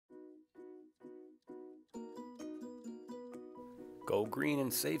Go green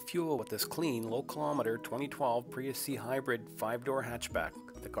and save fuel with this clean, low-kilometer 2012 Prius C Hybrid 5-door hatchback.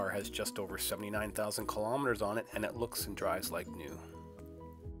 The car has just over 79,000 kilometers on it, and it looks and drives like new.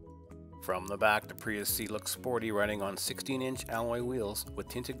 From the back, the Prius C looks sporty, riding on 16-inch alloy wheels with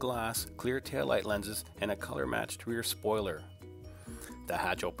tinted glass, clear taillight lenses, and a color-matched rear spoiler. The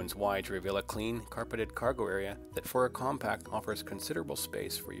hatch opens wide to reveal a clean, carpeted cargo area that for a compact offers considerable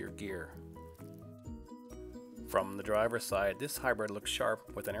space for your gear. From the driver's side, this hybrid looks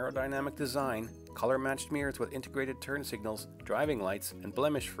sharp with an aerodynamic design, color-matched mirrors with integrated turn signals, driving lights, and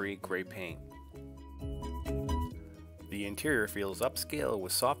blemish-free gray paint. The interior feels upscale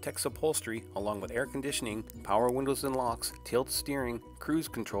with SofTex Upholstery along with air conditioning, power windows and locks, tilt steering, cruise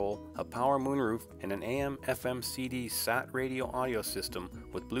control, a power moonroof, and an AM, FM, CD, SAT radio audio system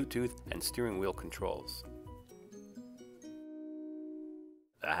with Bluetooth and steering wheel controls.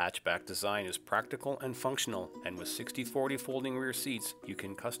 The hatchback design is practical and functional, and with 60/40 folding rear seats, you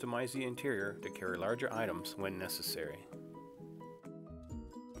can customize the interior to carry larger items when necessary.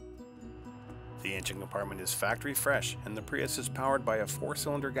 The engine compartment is factory fresh, and the Prius is powered by a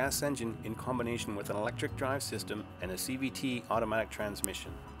 4-cylinder gas engine in combination with an electric drive system and a CVT Automatic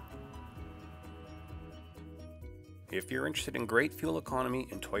Transmission. If you're interested in great fuel economy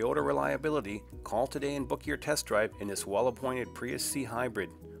and Toyota reliability, call today and book your test drive in this well-appointed Prius C Hybrid,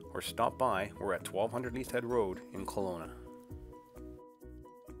 or stop by. We're at 1200 Leathead Road in Kelowna.